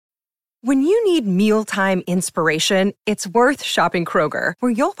When you need mealtime inspiration, it's worth shopping Kroger,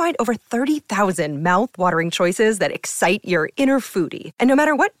 where you'll find over 30,000 mouth-watering choices that excite your inner foodie. And no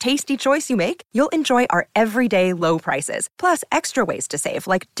matter what tasty choice you make, you'll enjoy our everyday low prices, plus extra ways to save,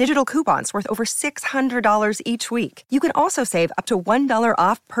 like digital coupons worth over $600 each week. You can also save up to $1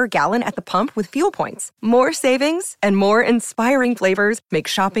 off per gallon at the pump with fuel points. More savings and more inspiring flavors make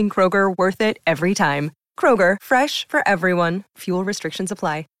shopping Kroger worth it every time. Kroger, fresh for everyone. Fuel restrictions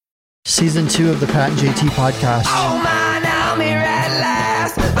apply. Season 2 of the Pat and JT podcast. Oh man, I'm here at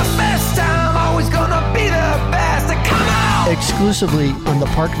last. The best time, always gonna be the best. Come on! Exclusively on the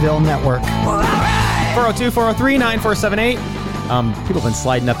Parkville Network. Well, all right. 402-403-9478. People have been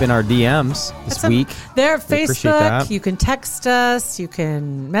sliding up in our DMs this week. They're We appreciate Facebook. that. You can text us. You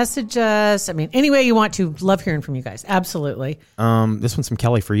can message us. I mean, any way you want to. Love hearing from you guys. Absolutely. This one's from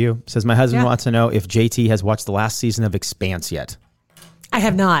Kelly for you. It says, my husband Yeah. wants to know if JT has watched the last season of Expanse yet. I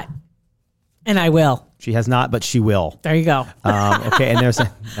have not. And I will. She has not, but she will. There you go. Okay, and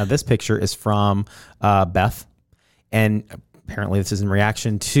now this picture is from Beth, and apparently this is in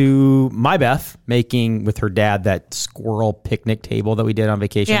reaction to my Beth making with her dad that squirrel picnic table that we did on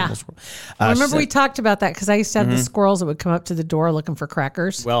vacation. Yeah. Remember we talked about that because I used to have the squirrels that would come up to the door looking for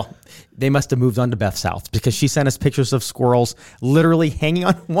crackers. Well, they must have moved on to Beth's house because she sent us pictures of squirrels literally hanging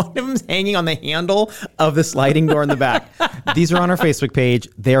on, one of them's hanging on the handle of the sliding door in the back. These are on our Facebook page.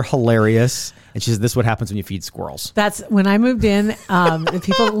 They're hilarious. And she says, this is what happens when you feed squirrels. That's when I moved in. The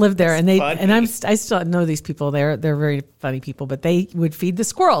people that lived there, and funny. I still know these people. They're very funny people, but they would feed the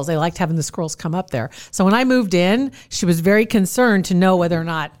squirrels. They liked having the squirrels come up there. So when I moved in, she was very concerned to know whether or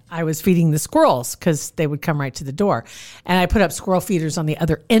not I was feeding the squirrels because they would come right to the door. And I put up squirrel feeders on the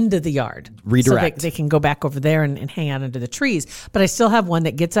other end of the yard. Redirect. So they can go back over there and hang out under the trees. But I still have one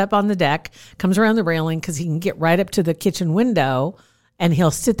that gets up on the deck, comes around the railing because he can get right up to the kitchen window. And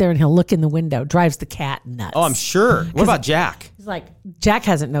he'll sit there and he'll look in the window. Drives the cat nuts. Oh, I'm sure. What about Jack? He's like, Jack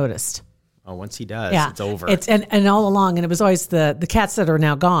hasn't noticed. Oh, once he does, Yeah, it's over. And all along, and it was always the cats that are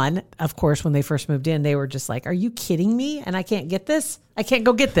now gone. Of course, when they first moved in, they were just like, "Are you kidding me? And I can't get this. I can't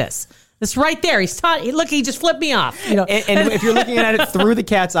go get this. It's right there. He's taught. Look, he just flipped me off. You know." And if you're looking at it through the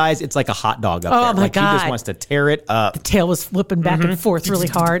cat's eyes, it's like a hot dog up there. Oh, my Like he just God. wants to tear it up. Tail was flipping back and forth really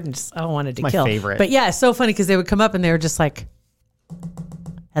hard, and just I wanted to My kill. favorite. But yeah, it's so funny because they would come up and they were just like,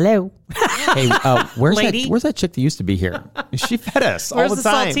 "Hello, Hey, where's Lady? that chick that used to be here? She fed us where's all the the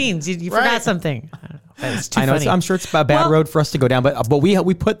time. saltines? You Right. forgot something." It's too I know. funny. I'm sure it's a bad road for us to go down, but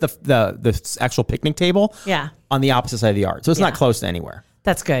we put the actual picnic table Yeah. on the opposite side of the yard, so it's not Yeah. close to anywhere.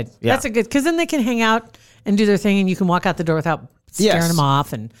 That's good. Yeah. That's a good because then they can hang out and do their thing, and you can walk out the door without scaring Yes. them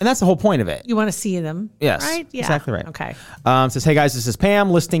off, and And that's the whole point of it. you want to see them. Yes, right? Yeah, exactly right. Okay. Says, hey guys, this is Pam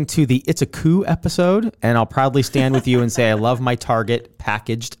listening to the It's a Coup episode, and I'll proudly stand with you and say I love my Target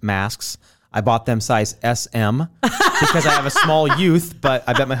packaged masks. I bought them size SM because I have a small youth, but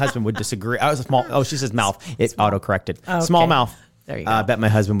I bet my husband would disagree. I was a small. Oh, she says mouth. It auto-corrected. Okay. Small mouth. There you go. I bet my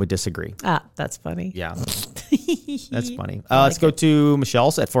husband would disagree. That's funny. Yeah. That's funny. Let's go to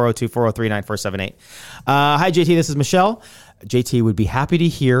Michelle's at 402-403-9478. Hi, JT. This is Michelle. JT would be happy to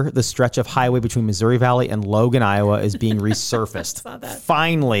hear the stretch of highway between Missouri Valley and Logan, Iowa is being resurfaced.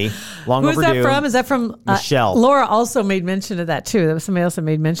 Finally. Long Who's overdue. that from? Is that from Michelle? Laura also made mention of that too. There was somebody else that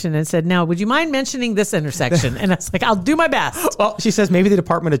made mention and said, "Now, would you mind mentioning this intersection?" And I was like, "I'll do my best." Well, she says maybe the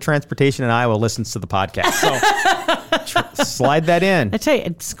Department of Transportation in Iowa listens to the podcast. So slide that in. I tell you,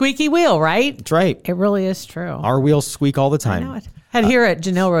 it's squeaky wheel, right? That's right. It really is true. Our wheels squeak all the time. I know it. Had here at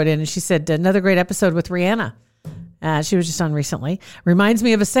Janelle wrote in and she said, "Another great episode with Rihanna." She was just on recently. Reminds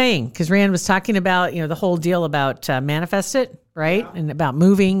me of a saying because Rihanna was talking about the whole deal about manifest it, right, and about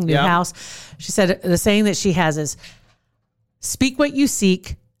moving new house. She said the saying that she has is, "Speak what you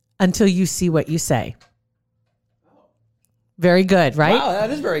seek until you see what you say." Very good, right? Wow, that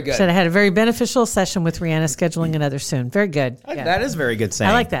is very good. Said I had a very beneficial session with Rihanna, scheduling another soon. Very good. Yeah. That is very good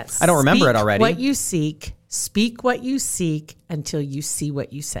saying. I like that. I don't remember it already. What you seek, speak what you seek until you see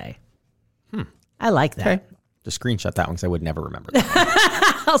what you say. I like that. Okay. Just screenshot that one because I would never remember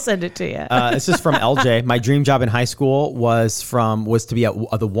that. I'll send it to you. This is from LJ. My dream job in high school was to be at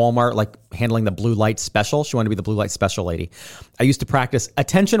the Walmart, like handling the blue light special. She wanted to be the blue light special lady. I used to practice,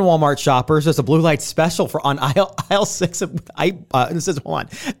 attention Walmart shoppers. There's a blue light special on aisle 6. This is, hold on.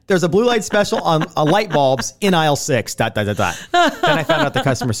 There's a blue light special on light bulbs in aisle 6. ... Then I found out the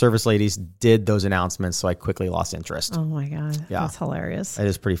customer service ladies did those announcements, so I quickly lost interest. Oh my God. Yeah. That's hilarious. That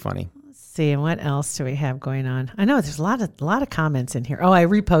is pretty funny. See, and what else do we have going on? I know there's a lot of comments in here. Oh, I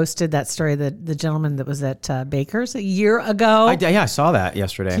reposted that story, the gentleman that was at Baker's a year ago. I saw that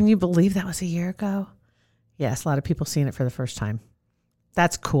yesterday. Can you believe that was a year ago? Yes, a lot of people seeing it for the first time.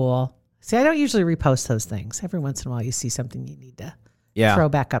 That's cool. See, I don't usually repost those things. Every once in a while, you see something you need to Yeah. throw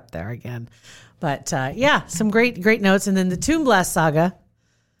back up there again. But some great notes. And then the Toon Blast saga.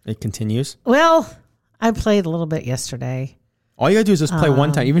 It continues. Well, I played a little bit yesterday. All you gotta do is just play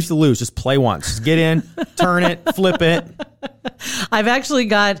one time. Even if you lose, just play once. Just get in, turn it, flip it. I've actually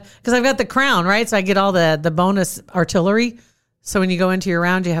got, because I've got the crown, right? So I get all the bonus artillery. So when you go into your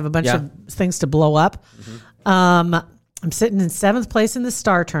round, you have a bunch of things to blow up. I'm sitting in 7th place in the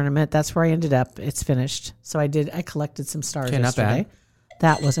star tournament. That's where I ended up. It's finished. So I collected some stars Okay, not yesterday. bad.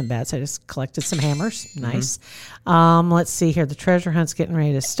 That wasn't bad. So I just collected some hammers. Nice. Let's see here. The treasure hunt's getting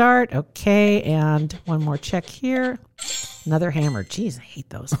ready to start. Okay. And one more check here. Another hammer. Jeez, I hate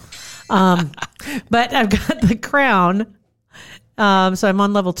those. But I've got the crown. So I'm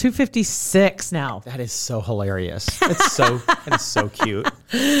on level 256 now. That is so hilarious. That is so cute.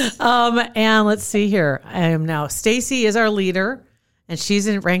 And let's see here. I am now, Stacy is our leader, and she's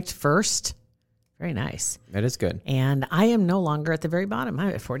ranked 1st. Very nice. That is good. And I am no longer at the very bottom. I'm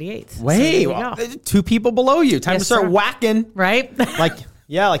at 48th. So Wait, there you well, go. 2 people below you. Time Yes, to start sir. whacking. Right? Like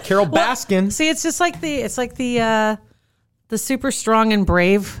Carol Baskin. See, it's just like the super strong and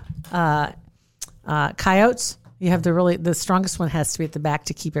brave coyotes. You have the strongest one has to be at the back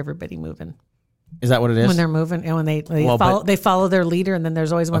to keep everybody moving. Is that what it is? When they're moving and when they follow their leader, and then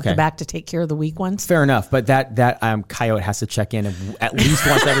there's always one at Okay. the back to take care of the weak ones. Fair enough, but that coyote has to check in at least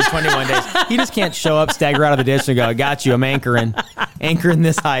once every 21 days. He just can't show up, stagger out of the ditch, and go, "I got you. I'm anchoring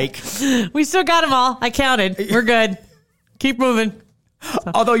this hike." We still got them all. I counted. We're good. Keep moving.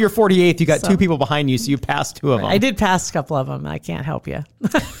 Although you're 48th, you got 2 people behind you, so you passed 2 of them. I did pass a couple of them. I can't help you.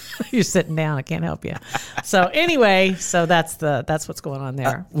 You're sitting down. I can't help you. So anyway, that's what's going on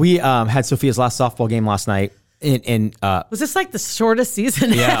there. We had Sophia's last softball game last night. Was this like the shortest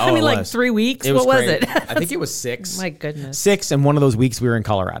season? Yeah, I mean, it like was. 3 weeks. It What was great. it? I think it was 6. My goodness. 6, and one of those weeks we were in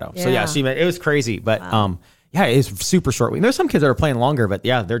Colorado. So Yeah. it was crazy, but yeah, it's super short week. There's some kids that are playing longer, but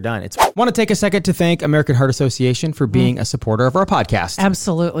yeah, they're done. Want to take a second to thank American Heart Association for being a supporter of our podcast.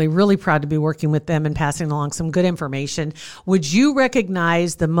 Absolutely. Really proud to be working with them and passing along some good information. Would you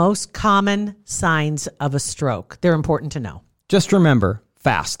recognize the most common signs of a stroke? They're important to know. Just remember,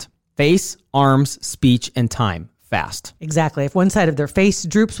 FAST. Face, arms, speech, and time. FAST. Exactly. If one side of their face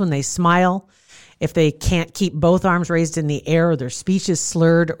droops when they smile, if they can't keep both arms raised in the air, or their speech is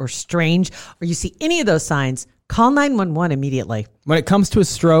slurred or strange, or you see any of those signs, call 911 immediately. When it comes to a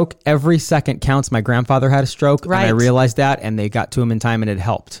stroke, every second counts. My grandfather had a stroke, Right. and I realized that, and they got to him in time, and it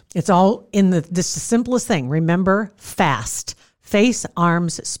helped. It's all in this the simplest thing. Remember, FAST. Face,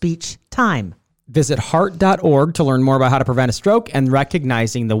 arms, speech, time. Visit heart.org to learn more about how to prevent a stroke and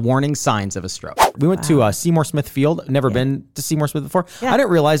recognizing the warning signs of a stroke. We went to Seymour Smith Field. Never been to Seymour Smith before. Yeah. I didn't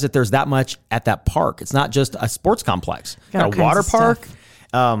realize that there's that much at that park. It's not just a sports complex. Got all Got a water kinds of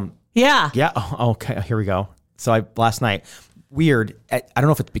park. Yeah. Yeah. Oh, okay. Here we go. So last night, weird. I don't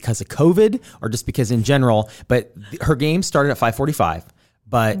know if it's because of COVID or just because in general, but her game started at 5:45.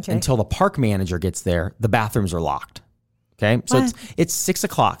 But until the park manager gets there, the bathrooms are locked. Okay, so it's 6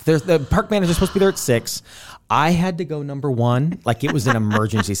 o'clock. The park manager's supposed to be there at 6. I had to go number 1, like it was an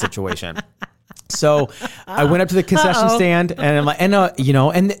emergency situation. So I went up to the concession stand, and I'm like,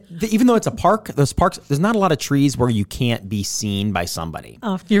 even though it's a park, those parks, there's not a lot of trees where you can't be seen by somebody.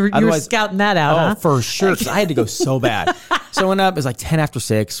 Oh, you were scouting that out, huh? For sure, 'cause I had to go so bad. So I went up. It was like 10 after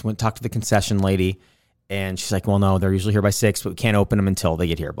 6. Went talked to the concession lady, and she's like, "Well, no, they're usually here by 6, but we can't open them until they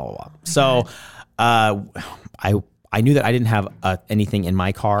get here." Blah blah blah. So, I knew that I didn't have anything in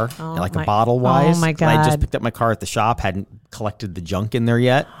my car, like a bottle wise. Oh my God. I just picked up my car at the shop, hadn't collected the junk in there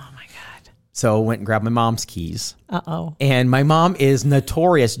yet. Oh my God. So went and grabbed my mom's keys. Uh-oh. And my mom is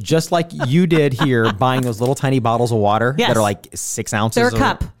notorious, just like you did here, buying those little tiny bottles of water Yes. that are like 6 ounces. They're a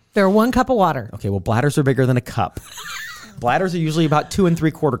cup. They're 1 cup of water. Okay, well, bladders are bigger than a cup. Bladders are usually about 2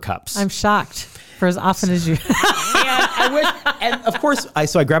 3/4 cups. I'm shocked for as often as you. And of course, I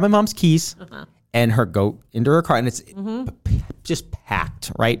grabbed my mom's keys and go into her car, and it's just packed,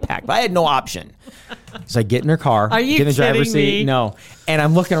 right? Packed. But I had no option. So I get in her car, Are you get in the driver's kidding me? seat. No. And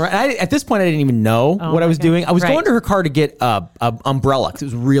I'm looking around. At this point, I didn't even know what I was doing. I was Right. going to her car to get a umbrella because it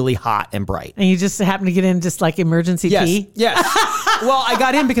was really hot and bright. And you just happened to get in just like emergency pee? Yes. Well, I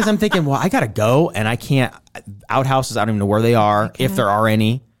got in because I'm thinking, well, I got to go, and I can't. Outhouses, I don't even know where they are, if there are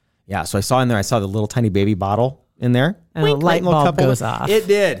any. Yeah, so I saw the little tiny baby bottle in there. And the light little bulb cup holder. goes off. It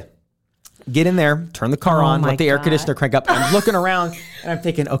did. Get in there, turn the car on, my let the air God. conditioner crank up. I'm looking around, and I'm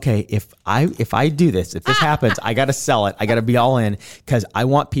thinking, okay, if I do this, if this happens, I got to sell it. I got to be all in because I don't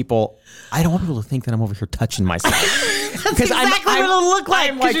want people to think that I'm over here touching myself. That's exactly what it'll look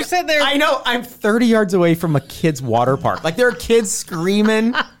like because you're sitting there. I know. I'm 30 yards away from a kid's water park. Like there are kids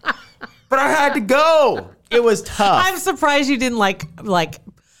screaming. but I had to go. It was tough. I'm surprised you didn't like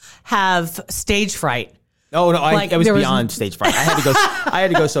have stage fright. No, Like, it was there was- beyond stage fright. I had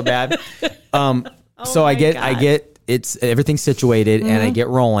to go so bad. So I get it's everything's situated and I get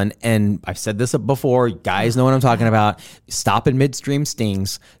rolling. And I've said this before. Guys know what I'm talking about. Stop in midstream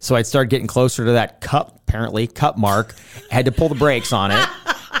stings. So I started getting closer to that cup mark. I had to pull the brakes on it.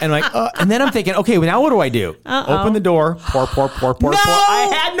 And and then I'm thinking, okay, well, now what do I do? Open the door, pour. I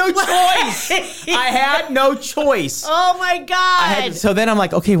had no choice. I had no choice. Oh my God. So then I'm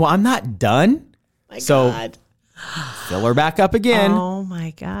like, okay, well, I'm not done. God. Fill her back up again. Oh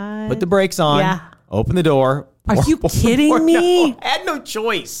my God. Put the brakes on. Yeah. Open the door. Are you kidding me? No, I had no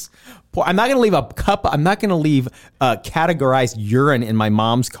choice. I'm not going to leave a cup. I'm not going to leave categorized urine in my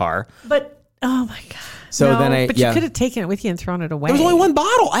mom's car. But oh my God. So then you could have taken it with you and thrown it away. There was only one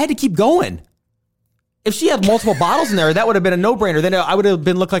bottle. I had to keep going. If she had multiple bottles in there, that would have been a no-brainer. Then I would have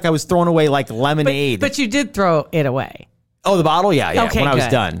looked like I was throwing away like lemonade. But you did throw it away. Oh, the bottle? Yeah. Okay, when I was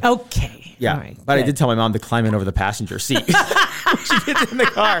good. done. Okay. Yeah. All right, but good. I did tell my mom to climb in over the passenger seat. She gets in the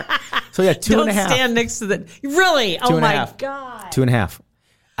car. So yeah, two Don't and a half. stand next to the. Really? Two Oh and a my half. God. 2.5.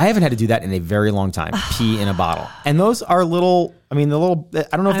 I haven't had to do that in a very long time. Pee in a bottle. And those are little, I don't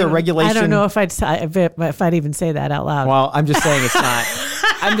know if they're regulation. I don't know if I'd even say that out loud. Well, I'm just saying it's not.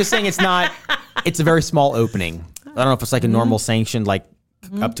 I'm just saying it's not. It's a very small opening. I don't know if it's like a normal sanctioned, like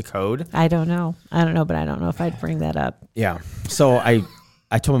up to code. I don't know, but I don't know if I'd bring that up. Yeah. So I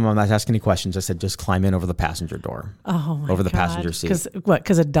told my mom not to ask any questions. I said, just climb in over the passenger door. Oh my Over the God. passenger seat.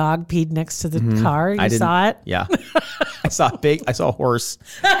 Because a dog peed next to the car? You saw it? Yeah. I saw a horse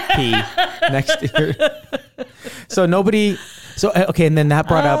pee next to her. So nobody, okay. And then that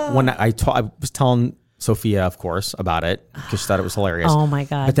brought up when I was telling Sophia, of course, about it because she thought it was hilarious. Oh my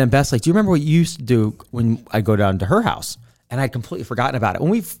God. But then Beth's like, do you remember what you used to do when I go down to her house? And I'd completely forgotten about it.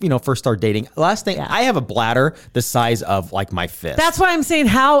 When we, first started dating, last thing, I have a bladder the size of like my fist. That's why I'm saying,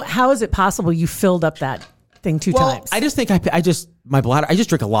 how is it possible you filled up that thing two times? I just think my bladder, I just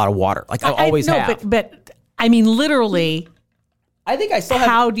drink a lot of water. Like I always have. But I mean, literally, I think I still have.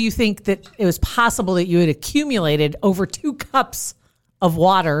 how do you think that it was possible that you had accumulated over 2 cups of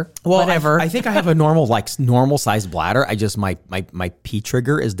water, whatever? I think I have a normal sized bladder. I just, my pee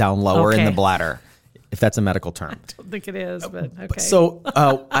trigger is down lower in the bladder. If that's a medical term. I don't think it is, but okay. So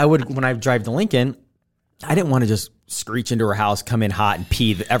I would, when I drive to Lincoln, I didn't want to just screech into her house, come in hot and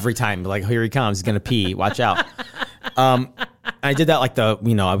pee every time. Like, here he comes, he's going to pee, watch out. I did that I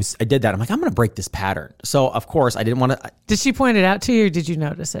did that. I'm like, I'm going to break this pattern. So of course I didn't want to. Did she point it out to you or did you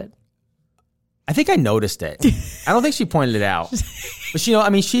notice it? I think I noticed it. I don't think she pointed it out. But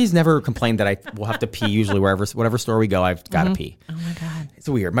she's never complained that I will have to pee usually whatever store we go, I've got to pee. Oh my God. It's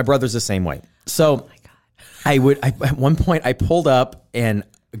weird. My brother's the same way. So at one point I pulled up and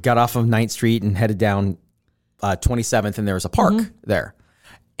got off of 9th Street and headed down 27th, and there was a park there.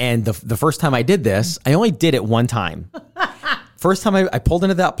 And the first time I did this, I only did it one time. First time I pulled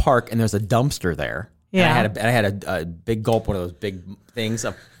into that park and there's a dumpster there. Yeah. And I had a big gulp, one of those big things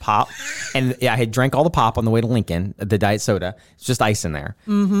of pop. And I had drank all the pop on the way to Lincoln, the diet soda. It's just ice in there.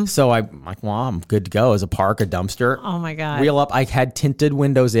 Mm-hmm. So I'm like, well, I'm good to go. As a park, a dumpster. Oh my God. Wheel up. I had tinted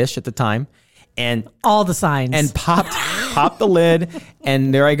windows-ish at the time. And all the signs. And popped the lid,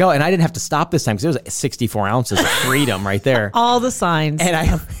 and there I go. And I didn't have to stop this time because it was 64 ounces of freedom right there. All the signs.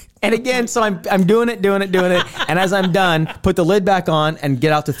 And again, so I'm doing it. And as I'm done, put the lid back on and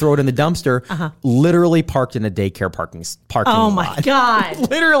get out to throw it in the dumpster. Literally parked in a daycare parking oh lot. my God.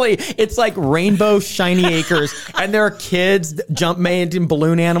 Literally, it's like rainbow shiny acres. And there are kids made in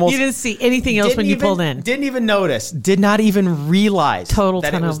balloon animals. You didn't see anything else when you pulled in. Didn't even notice. Did not even realize Total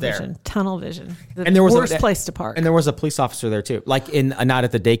that tunnel it was vision. there. Tunnel vision. And there was worst place to park. And there was a police officer there too, like not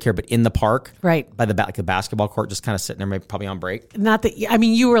at the daycare, but in the park, right by the basketball court, just kind of sitting there, maybe probably on break. Not that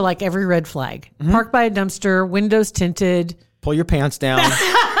you were like every red flag. Parked by a dumpster, windows tinted. Pull your pants down.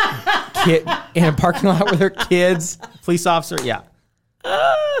 Kid in a parking lot with her kids. Police officer, yeah.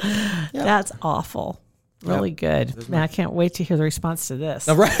 That's awful. Really good. Man, I can't wait to hear the response to this.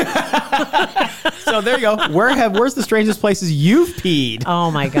 Right. So there you go. Where's the strangest places you've peed?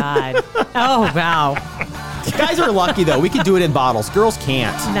 Oh my God. Oh wow. Guys are lucky though. We can do it in bottles. Girls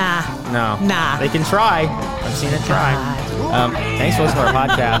can't. Nah. They can try. I've seen it try. Thanks for listening to our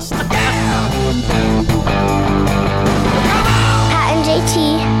podcast. Pat and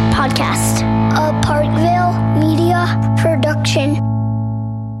JT Podcast, a Parkville Media Production.